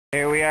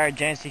Here we are at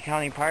Genesee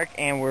County Park,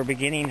 and we're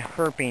beginning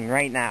herping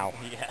right now.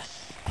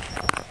 Yes.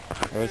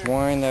 I was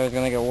warned that I was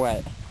gonna get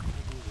wet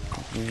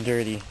and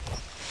dirty.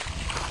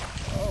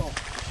 Oh.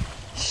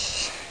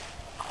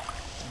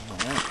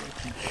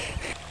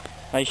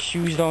 My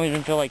shoes don't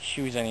even feel like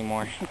shoes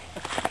anymore.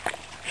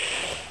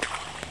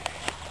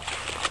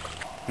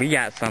 We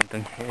got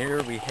something.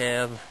 Here we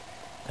have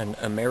an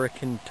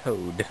American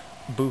toad,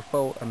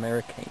 Bufo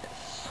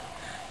americanus.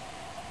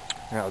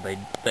 Now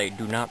they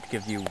do not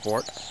give you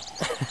warts,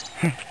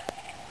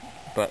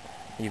 but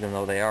even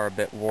though they are a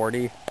bit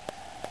warty,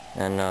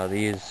 and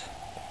these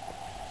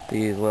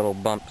little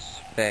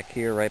bumps back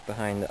here right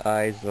behind the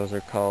eyes, those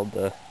are called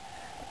the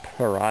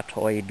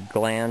parotoid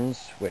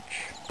glands,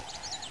 which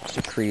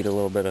secrete a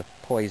little bit of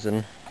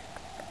poison.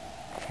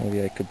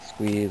 Maybe I could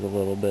squeeze a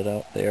little bit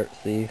out there.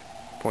 See?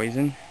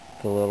 Poison?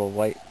 The little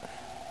white.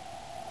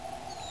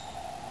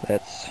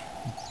 That's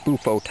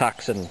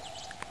bufotoxin.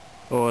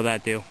 What will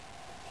that do?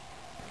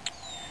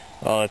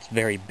 Well, it's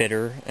very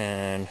bitter,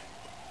 and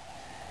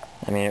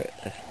I mean,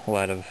 a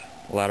lot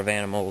of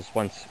animals,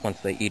 once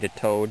they eat a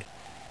toad,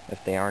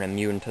 if they aren't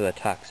immune to the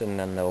toxin,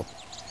 then they'll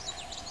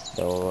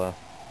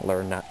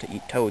learn not to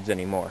eat toads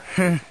anymore.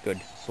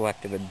 Good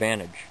selective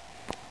advantage.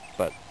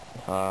 But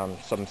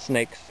some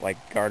snakes,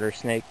 like garter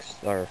snakes,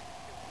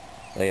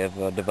 they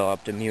have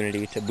developed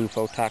immunity to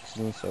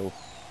bufotoxin, so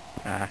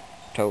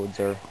toads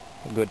are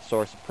a good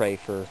source of prey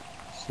for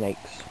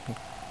snakes.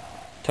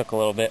 Took a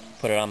little bit,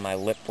 put it on my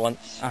lip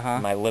once.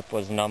 My lip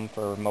was numb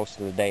for most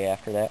of the day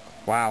after that.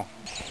 Wow.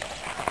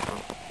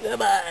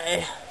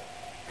 Goodbye.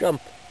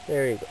 Jump.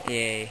 There you go.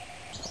 Yay.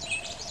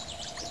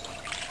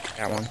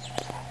 Got one.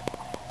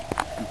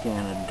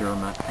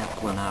 Ganoderma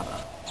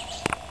applanata.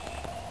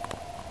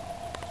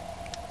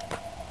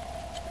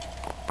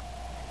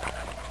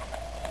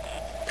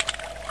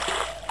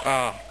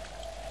 Oh.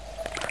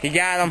 He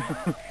got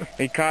him.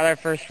 We caught our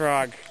first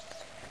frog.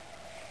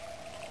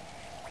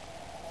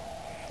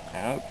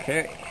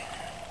 Okay.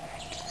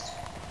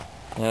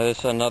 Now this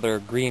is another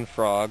green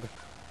frog.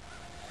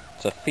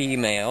 It's a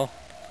female.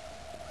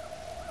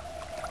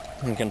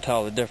 You can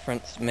tell the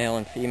difference, male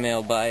and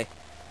female, by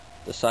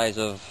the size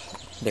of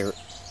their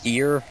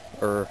ear,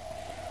 or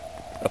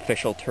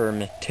official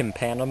term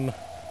tympanum.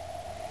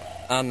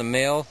 On the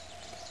male,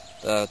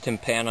 the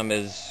tympanum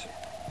is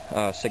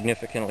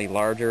significantly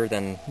larger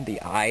than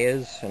the eye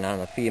is, and on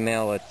the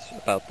female it's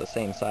about the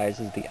same size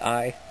as the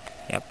eye.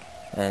 Yep.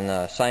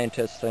 And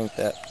scientists think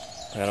that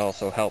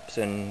also helps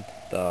in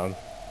the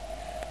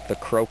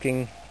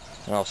croaking,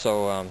 and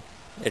also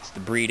it's the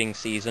breeding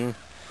season,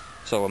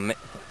 so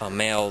a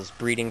male's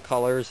breeding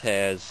colors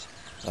has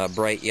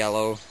bright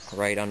yellow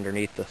right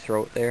underneath the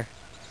throat there,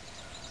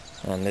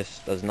 and this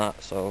does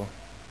not, so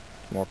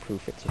more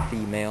proof it's a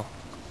female.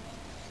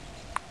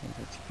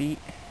 There's its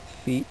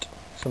feet,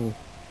 some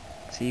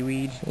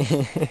seaweed.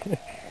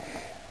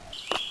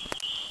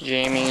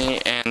 Jamie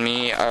and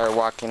me are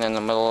walking in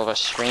the middle of a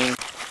stream,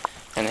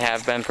 and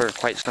have been for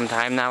quite some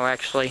time now,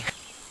 actually.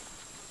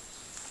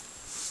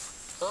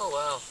 Oh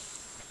wow.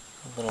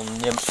 A little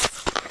nymph.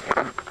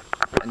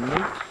 A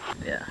nymph?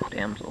 Yeah,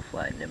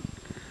 damselfly nymph.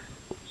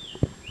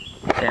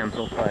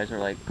 Damselflies are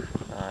like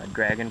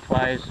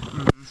dragonflies.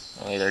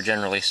 Only they're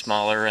generally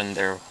smaller and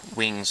their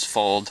wings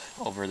fold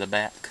over the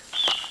back.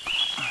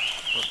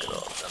 Look at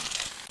all of them.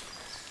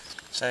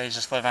 So they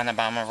just live on the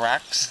bottom of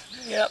rocks?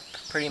 Yep,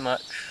 pretty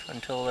much,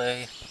 until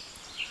they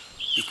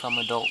become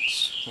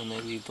adults and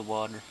they leave the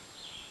water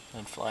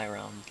and fly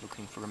around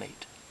looking for a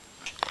mate.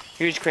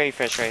 Huge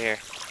crayfish right here.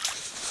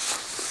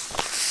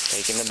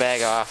 Taking the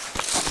bag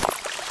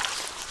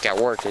off. Got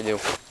work to do.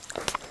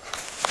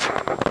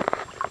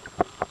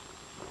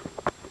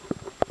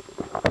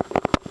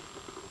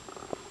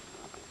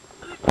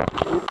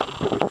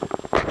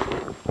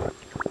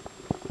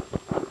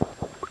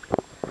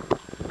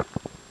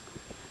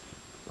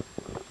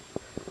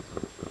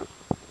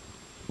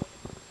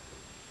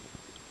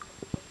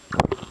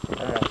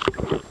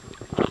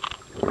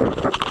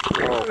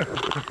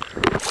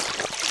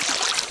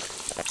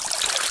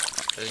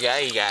 Yeah,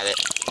 you got it.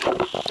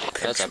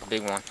 That's a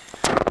big one.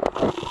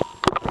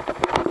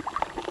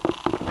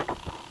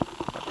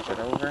 Put it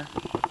over.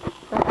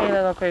 Okay,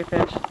 little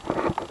crayfish.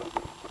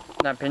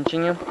 Not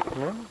pinching you?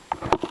 No.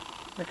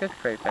 A good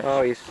crayfish.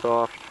 Oh, he's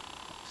soft.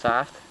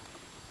 Soft?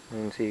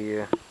 And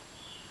he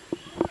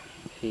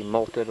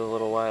molted a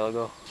little while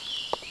ago.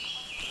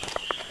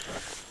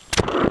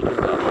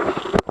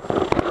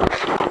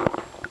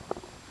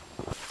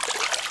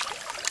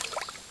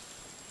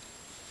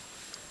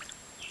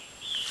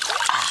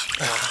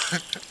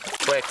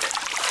 Quick.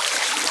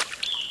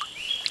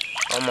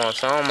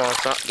 Almost.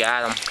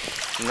 Got him.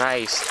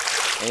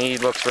 Nice. And he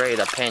looks ready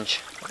to pinch.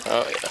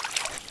 Oh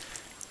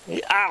yeah.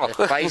 Ow! It's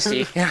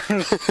feisty.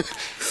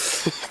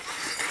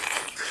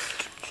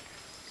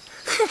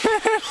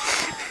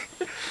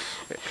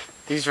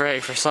 He's ready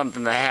for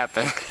something to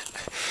happen.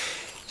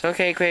 It's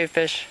okay,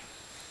 crayfish.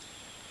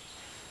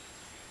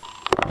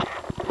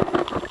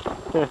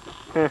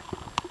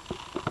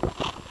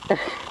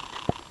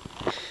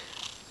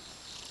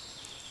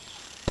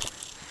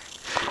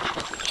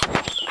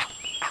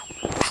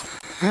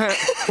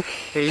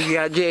 He's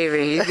got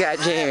Jamie. He's got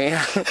Jamie.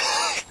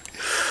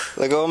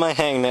 Let go of my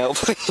hangnail,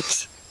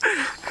 please.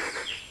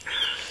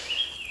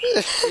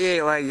 He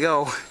ain't let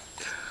go.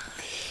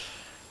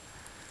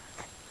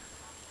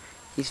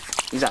 He's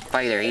a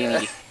fighter.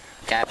 He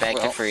got back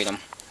to freedom.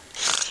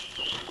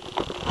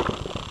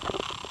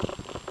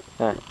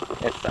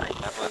 It's fine.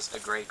 That was a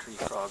gray tree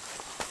frog.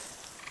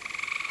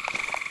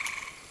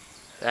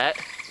 That?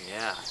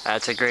 Yeah.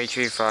 That's a gray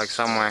tree frog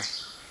somewhere.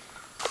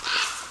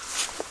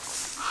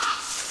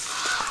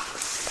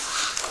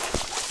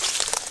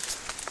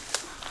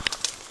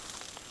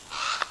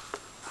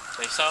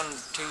 They sound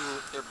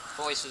their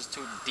voice is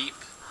too deep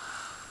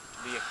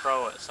to be a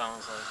crow, it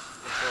sounds like.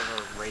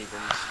 Those are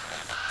ravens.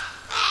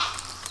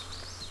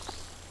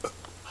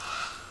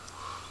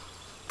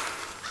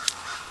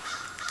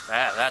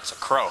 That's a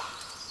crow.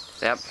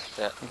 Yep.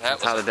 That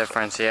Tell the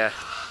difference, yeah.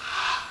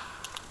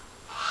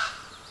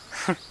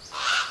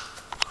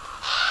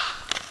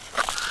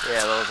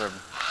 Yeah, those are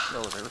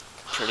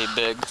pretty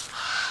big.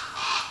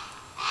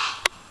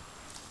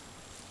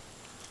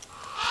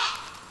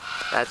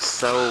 That's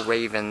so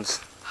ravens.